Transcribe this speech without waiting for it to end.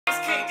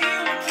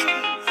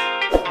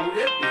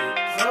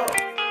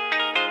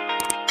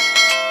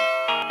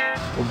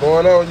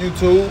going on,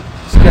 YouTube?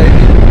 It's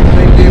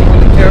KB from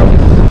the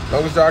Kamp. As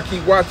long as y'all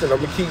keep watching,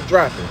 I'm gonna keep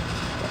dropping.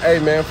 But, hey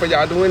man, for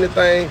y'all do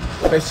anything,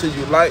 make sure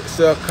you like,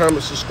 share,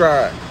 comment,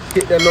 subscribe.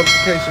 Hit that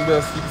notification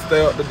bell so you can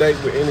stay up to date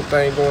with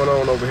anything going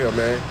on over here,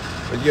 man.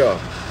 But yeah,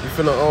 we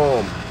finna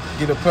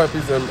get the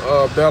puppies and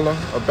Bella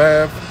a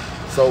bath.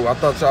 So I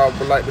thought y'all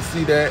would like to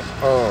see that.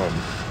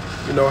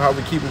 You know how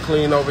we keep them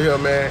clean over here,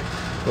 man.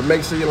 But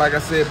make sure you, like I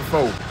said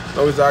before, as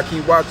long as y'all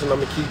keep watching,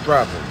 I'ma keep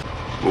dropping.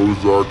 As long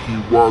as y'all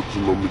keep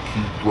watching, I'ma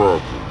keep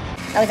dropping.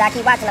 As long as y'all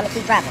keep watching, I'ma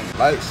keep dropping.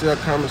 Like, share,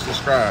 comment,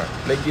 subscribe.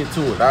 Let's get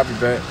to it. I'll be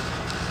back.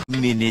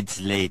 Minutes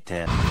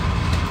later.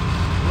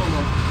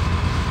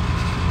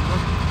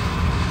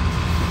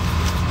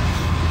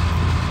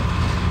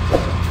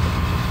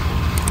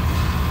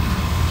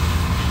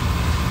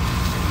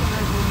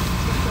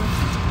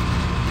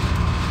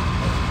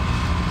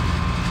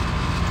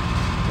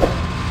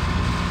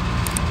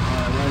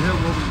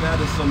 Got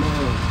us some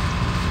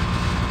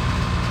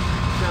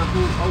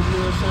shampoo,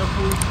 oatmeal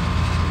shampoo.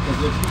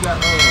 Because if you got,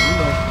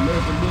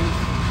 American Bully.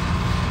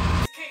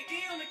 KD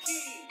on the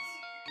keys.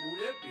 Ooh,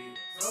 that be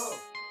tough.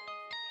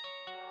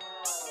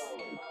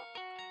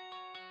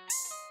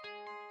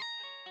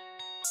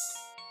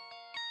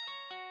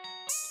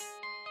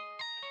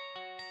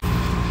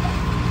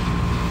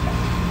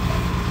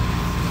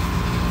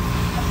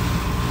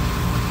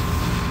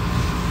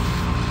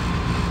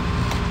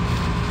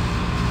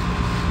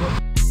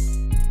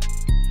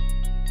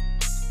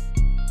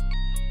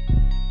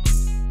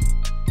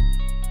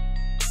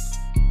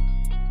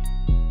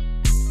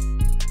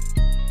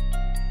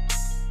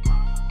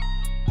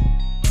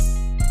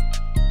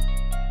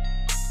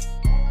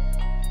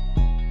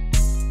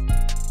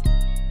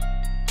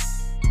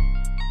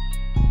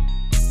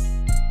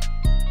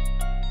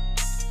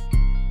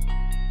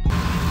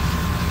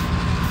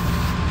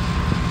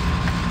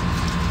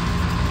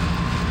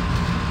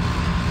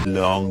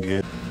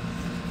 Longer.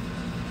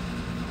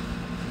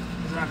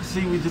 As I can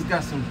see, we just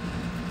got some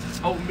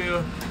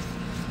oatmeal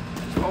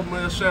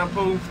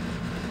shampoo.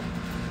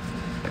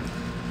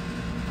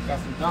 Got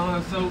some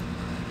Dawn soap,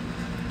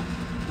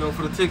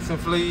 for the ticks and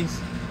fleas.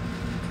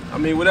 I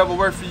mean, whatever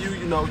works for you,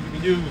 you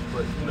can use,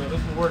 but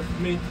this will work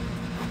for me.